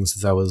reading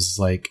since I was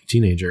like a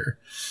teenager.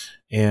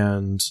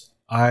 And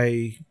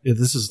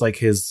this is like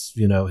his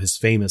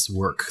famous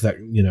work that,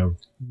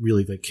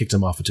 really like kicked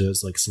him off into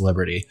his like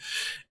celebrity.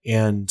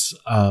 And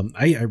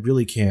I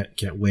really can't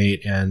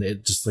wait. And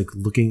it just like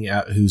looking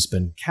at who's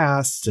been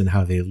cast and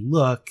how they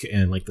look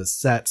and like the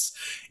sets,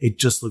 it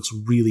just looks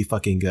really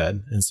fucking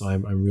good. And so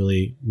I'm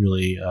really,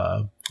 really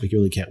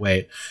really can't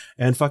wait.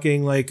 And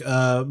fucking like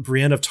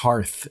Brienne of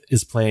Tarth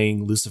is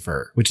playing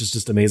Lucifer, which is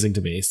just amazing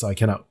to me. So I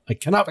cannot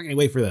fucking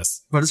wait for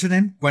this. What is her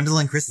name?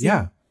 Gwendolyn Christie?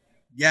 Yeah.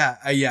 Yeah,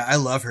 I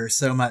love her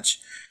so much.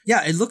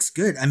 Yeah, it looks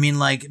good. I mean,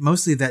 like,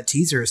 mostly that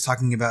teaser is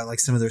talking about like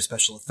some of their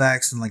special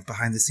effects and like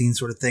behind the scenes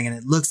sort of thing, and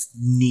it looks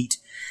neat.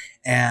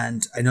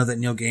 And I know that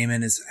Neil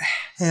Gaiman is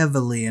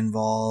heavily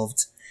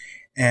involved,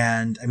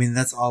 and I mean,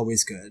 that's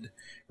always good,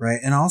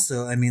 right? And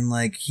also, I mean,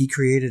 like, he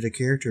created a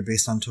character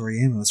based on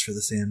Tori Amos for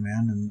The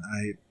Sandman, and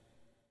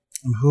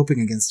I'm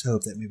hoping against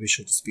hope that maybe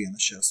she'll just be on the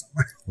show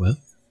somewhere. Well,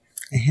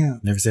 yeah,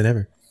 never say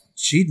never.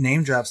 She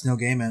name drops Neil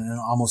Gaiman in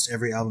almost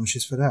every album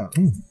she's put out.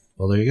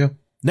 Well, there you go.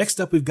 Next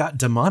up, we've got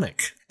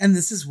Demonic. And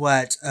this is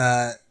what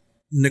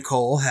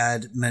Nicole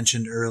had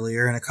mentioned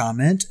earlier in a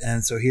comment.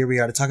 And so here we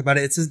are to talk about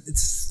it.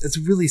 It's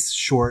a really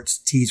short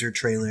teaser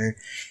trailer.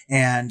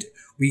 And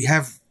we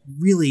have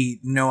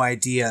really no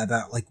idea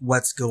about like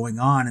what's going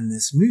on in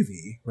this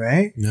movie,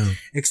 right? No.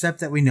 Except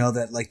that we know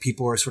that like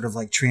people are sort of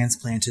like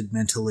transplanted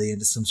mentally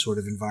into some sort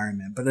of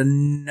environment. But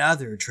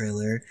another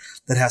trailer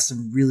that has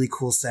some really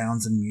cool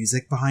sounds and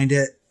music behind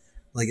it.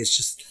 Like, it's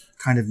just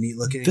kind of neat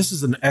looking. This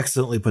is an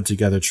excellently put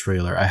together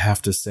trailer, I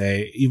have to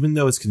say. Even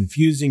though it's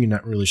confusing, you're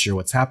not really sure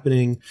what's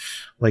happening.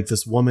 Like,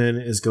 this woman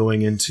is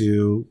going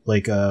into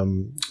like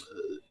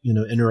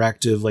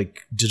interactive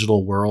like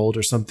digital world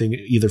or something,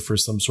 either for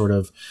some sort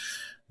of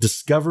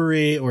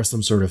discovery or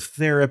some sort of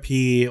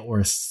therapy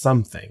or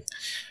something,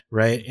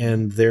 right?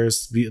 And there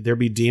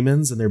be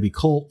demons and there be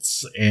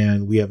cults,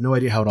 and we have no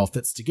idea how it all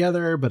fits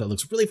together, but it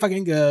looks really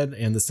fucking good.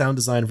 And the sound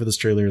design for this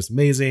trailer is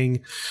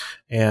amazing.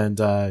 And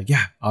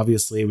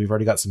obviously we've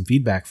already got some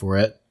feedback for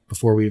it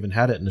before we even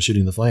had it in the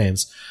Shooting the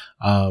Flames.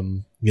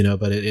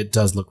 But it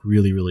does look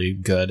really, really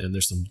good. And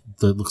it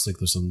looks like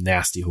there's some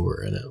nasty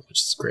horror in it,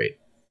 which is great.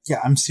 Yeah,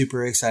 I'm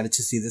super excited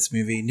to see this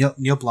movie.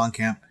 Neil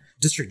Blomkamp.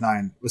 District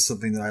 9 was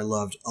something that I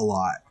loved a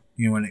lot.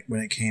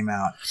 when it came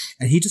out,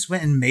 and he just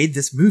went and made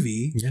this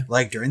movie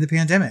like during the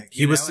pandemic.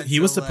 He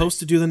was supposed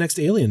to do the next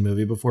Alien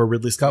movie before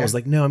Ridley Scott was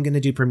like, no, I'm going to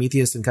do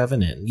Prometheus and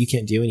Covenant. You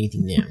can't do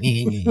anything now.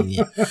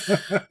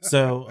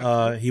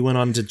 So he went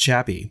on to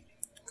Chappie.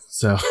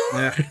 So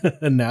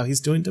and now he's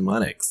doing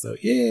Demonic. So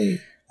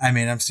yay. I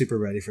mean, I'm super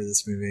ready for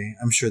this movie.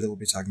 I'm sure that we'll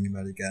be talking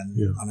about it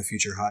again on a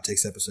future Hot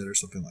Takes episode or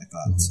something like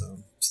that. So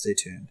stay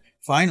tuned.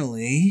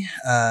 Finally,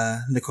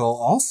 Nicole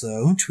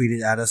also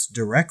tweeted at us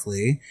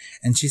directly,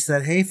 and she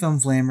said, "Hey, Film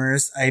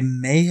Flamers, I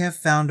may have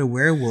found a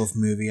werewolf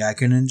movie I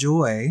can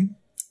enjoy,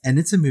 and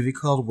it's a movie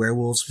called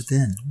Werewolves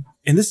Within."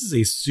 And this is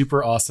a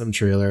super awesome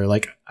trailer.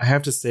 Like, I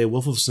have to say,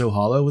 Wolf of Snow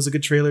Hollow was a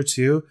good trailer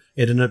too.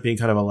 It ended up being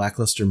kind of a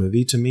lackluster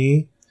movie to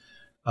me.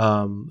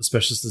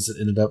 Especially since it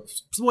ended up,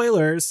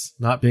 spoilers,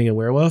 not being a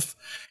werewolf.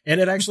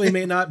 And it actually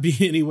may not be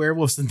any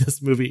werewolves in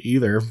this movie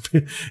either,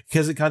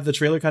 because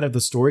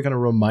the story kind of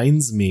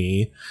reminds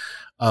me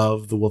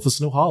of the Wolf of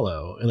Snow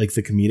Hollow, and like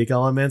the comedic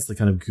elements, the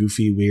kind of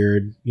goofy,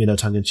 weird,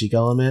 tongue-in-cheek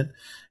element.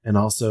 And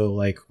also,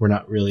 like, we're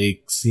not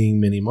really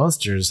seeing many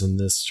monsters in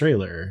this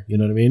trailer. You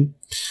know what I mean?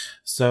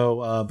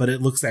 So, but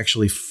it looks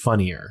actually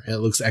funnier. It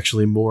looks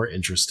actually more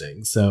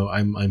interesting. So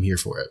I'm here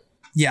for it.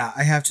 Yeah,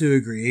 I have to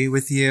agree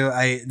with you.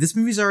 This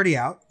movie's already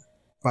out,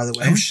 by the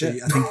way. Oh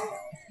shit!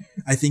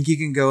 I think you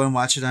can go and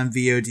watch it on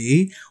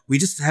VOD. We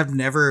just have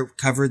never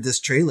covered this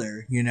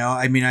trailer.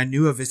 I mean, I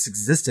knew of its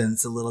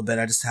existence a little bit.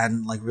 I just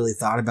hadn't like really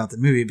thought about the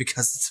movie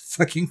because it's a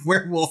fucking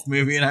werewolf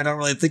movie, and I don't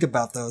really think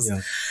about those.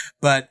 Yeah.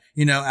 But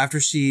after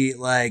she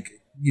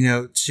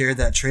shared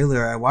that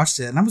trailer, I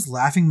watched it and I was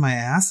laughing my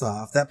ass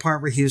off. That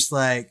part where he was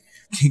like,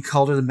 he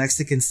called it a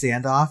Mexican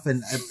standoff,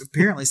 and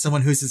apparently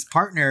someone who's his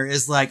partner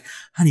is like,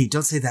 honey,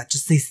 don't say that,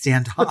 just say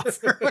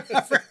standoff or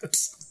whatever.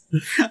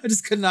 I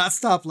just could not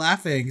stop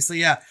laughing. So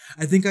yeah,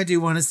 I think I do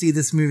want to see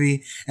this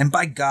movie, and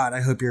by God, I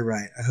hope you're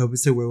right. I hope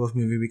it's a werewolf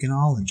movie we can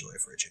all enjoy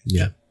for a change.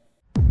 Yeah.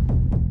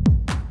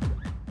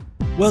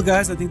 Well,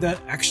 guys, I think that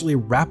actually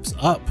wraps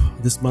up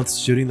this month's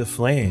Shooting the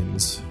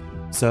Flames.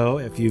 So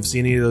if you've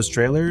seen any of those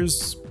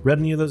trailers, read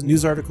any of those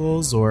news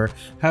articles, or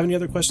have any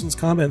other questions,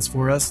 comments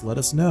for us, let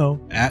us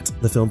know at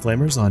The Film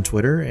Flamers on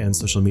Twitter and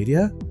social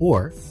media,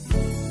 or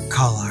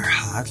call our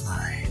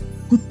hotline.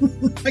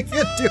 I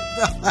can't do it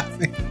without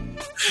laughing.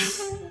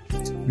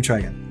 Let me try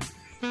again.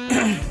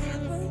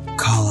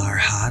 Call our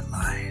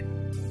hotline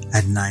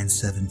at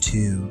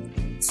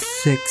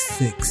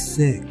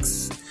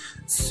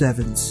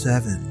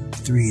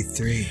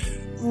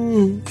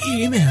 972-666-7733.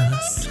 Email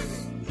us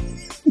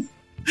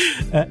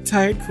at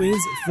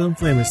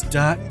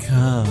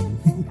tiredqueens@filmflamers.com.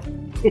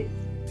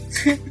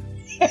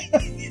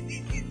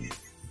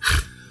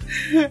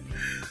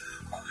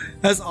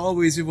 As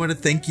always, we want to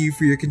thank you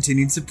for your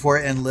continued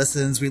support and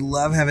listens. We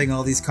love having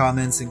all these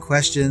comments and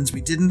questions.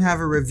 We didn't have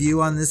a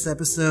review on this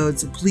episode,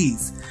 so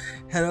please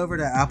head over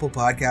to Apple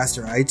Podcasts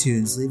or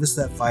iTunes. Leave us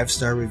that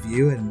 5-star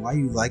review, and why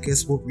you like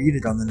us, we'll read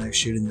it on the next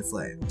Shooting the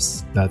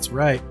Flames. That's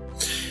right.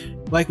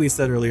 Like we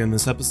said earlier in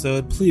this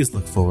episode, please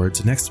look forward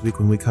to next week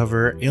when we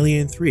cover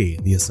Alien 3,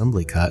 the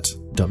Assembly Cut.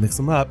 Don't mix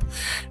them up.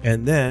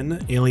 And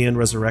then Alien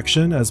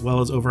Resurrection, as well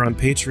as over on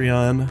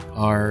Patreon,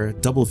 our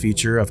double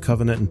feature of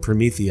Covenant and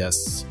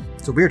Prometheus.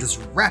 So we're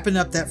just wrapping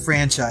up that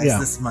franchise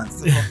this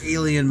month, the whole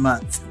Alien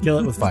month. Kill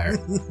it with fire.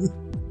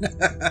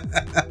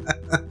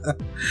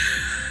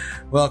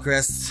 Well,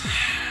 Chris,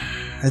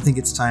 I think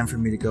it's time for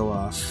me to go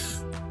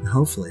off and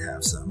hopefully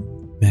have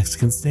some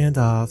Mexican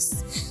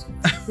standoffs.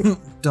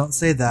 Don't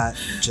say that.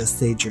 Just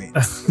say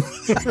drinks.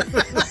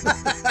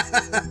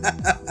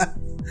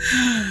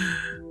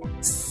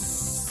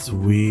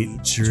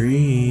 Sweet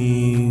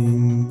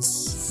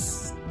dreams.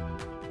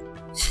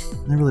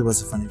 That really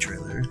was a funny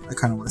trailer. I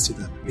kind of want to see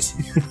that movie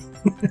too.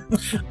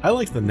 I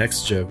like the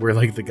next joke where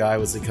like the guy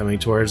was coming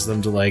towards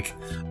them to like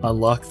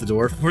unlock the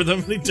door for them.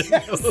 And they didn't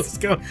know what was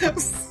going on.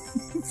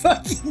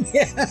 Fucking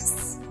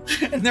yes.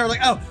 And they were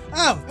like, oh,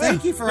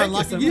 thank you for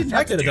unlocking. You didn't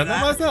have to do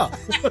that myself.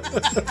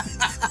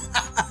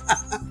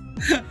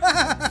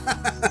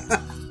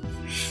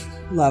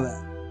 Love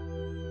it.